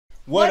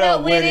What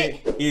up with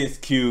it? It's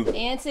Q.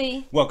 And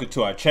T. Welcome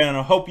to our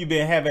channel. Hope you've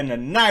been having a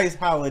nice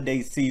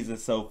holiday season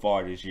so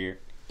far this year.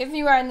 If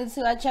you are new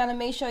to our channel,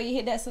 make sure you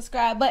hit that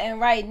subscribe button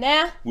right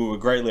now. We would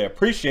greatly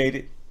appreciate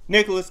it.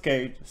 Nicolas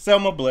Cage,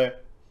 Selma Blair,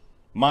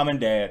 Mom and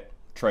Dad,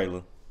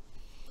 trailer.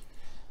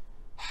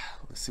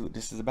 Let's see what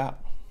this is about.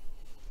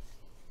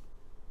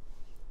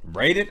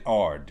 Rated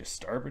R,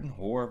 disturbing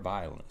horror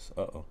violence.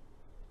 Uh-oh.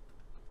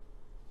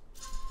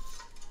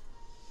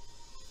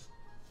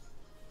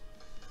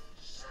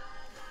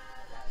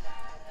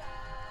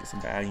 Get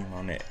some volume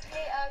on that.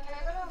 Hey, can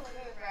I go to a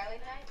movie with Riley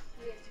tonight?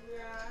 Yes, we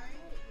are.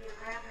 Your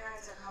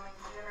grandparents are coming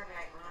for dinner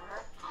tonight,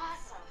 remember?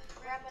 Awesome.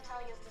 Grandpa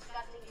telling us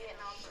disgusting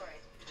Vietnam stories.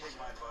 You take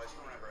my advice,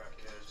 don't ever have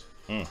kids.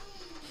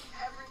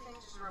 Everything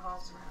just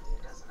revolves around you,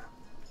 doesn't it?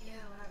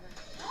 Yeah,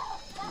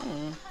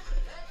 whatever.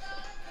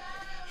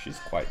 She's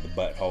quite the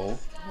butthole.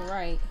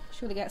 Right.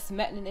 She would have got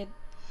smacked in it.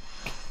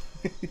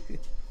 Let's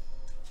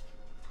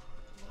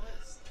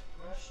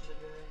rush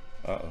today.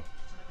 Uh-oh.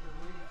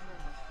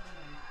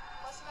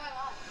 What's going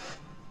on?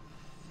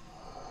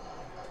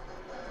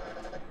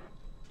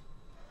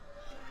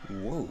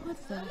 Whoa. What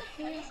the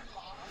heck?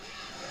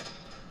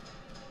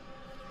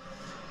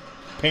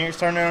 Parents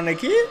turning on their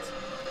kids?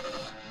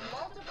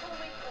 Multiple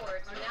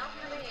reports are now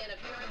coming in of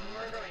parents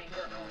murdering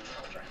their own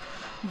children.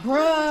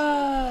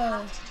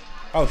 Bruh.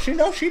 Oh, she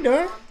knows she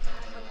done.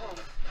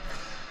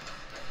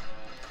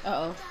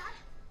 Uh-oh.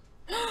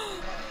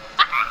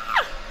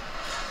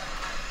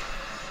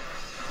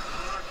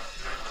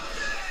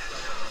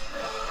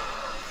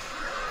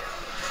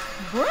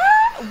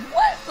 Bruh,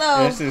 what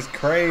the? This is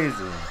crazy.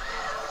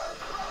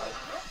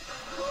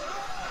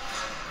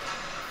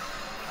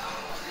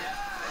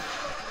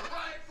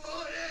 Right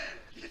foot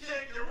in! You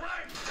take the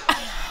right!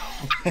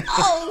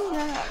 Oh,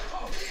 God.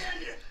 Oh,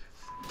 can you?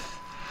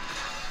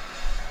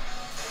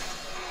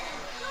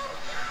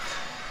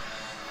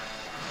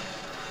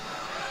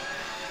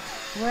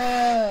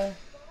 Bruh.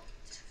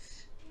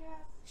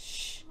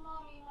 Shh.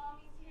 Mommy's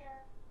here.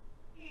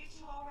 Are you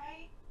two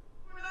alright?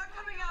 We're not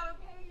coming out,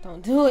 okay?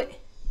 Don't do it.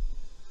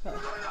 This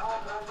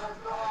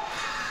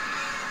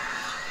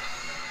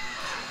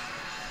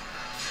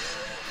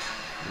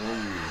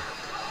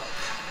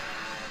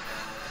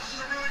is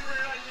a really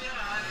great idea,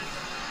 honey.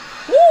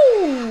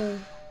 Woo!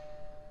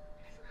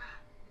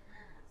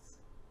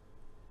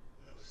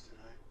 That was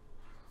tonight.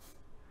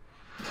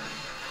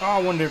 Oh,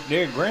 I wonder if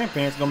their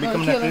grandparents gonna be Gonna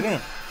coming kill after him.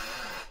 them.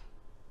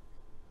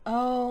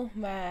 Oh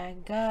my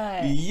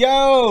God.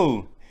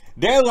 Yo,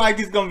 they're like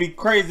it's gonna be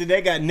crazy.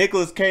 They got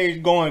Nicolas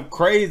Cage going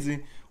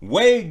crazy,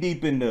 way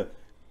deep into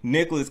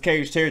Nicolas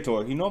Cage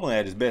territory. He normally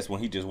at his best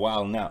when he just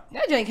wilding out.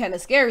 That joint kind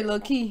of scary,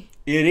 low key.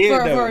 It is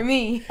though. For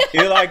me.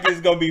 It's like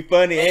it's gonna be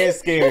funny and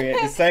scary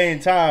at the same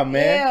time,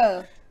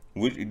 man.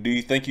 Yeah. Do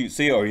you think you'd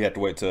see it, or you have to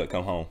wait till it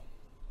come home?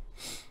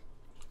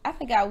 I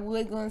think I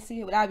would go and see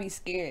it, but I'd be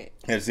scared.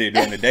 Have to see it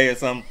during the day or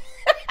something.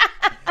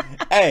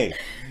 Hey,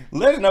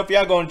 let us know if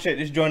y'all gonna check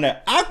this joint out.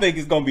 I think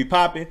it's gonna be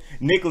popping.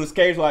 Nicolas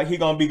Cage, like he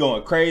gonna be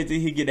going crazy.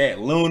 He get that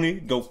loony,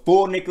 go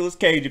full Nicolas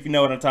Cage, if you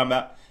know what I'm talking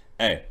about.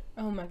 Hey,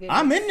 Oh my goodness.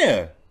 I'm in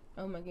there.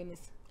 Oh my goodness.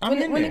 I'm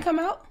When in it there. come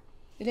out?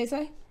 Did they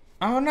say?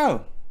 I don't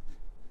know.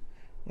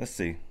 Let's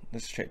see.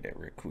 Let's check that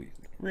real quick.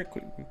 Real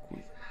quick. That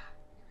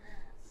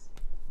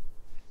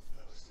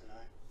was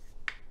tonight.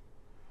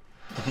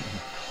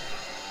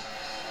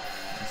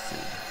 Let's see.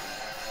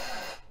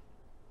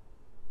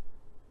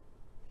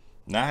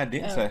 Nah, it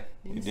didn't Oh, say. It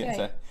didn't didn't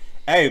say. say.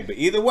 Hey, but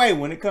either way,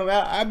 when it come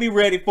out, I'll be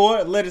ready for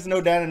it. Let us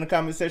know down in the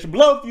comment section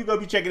below if you gonna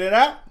be checking it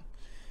out.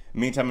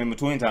 Meantime, in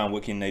between time,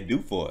 what can they do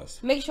for us?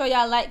 Make sure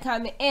y'all like,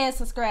 comment, and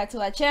subscribe to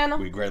our channel.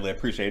 We greatly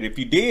appreciate it if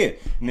you did.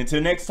 And until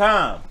next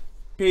time,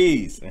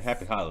 peace and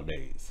happy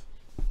holidays.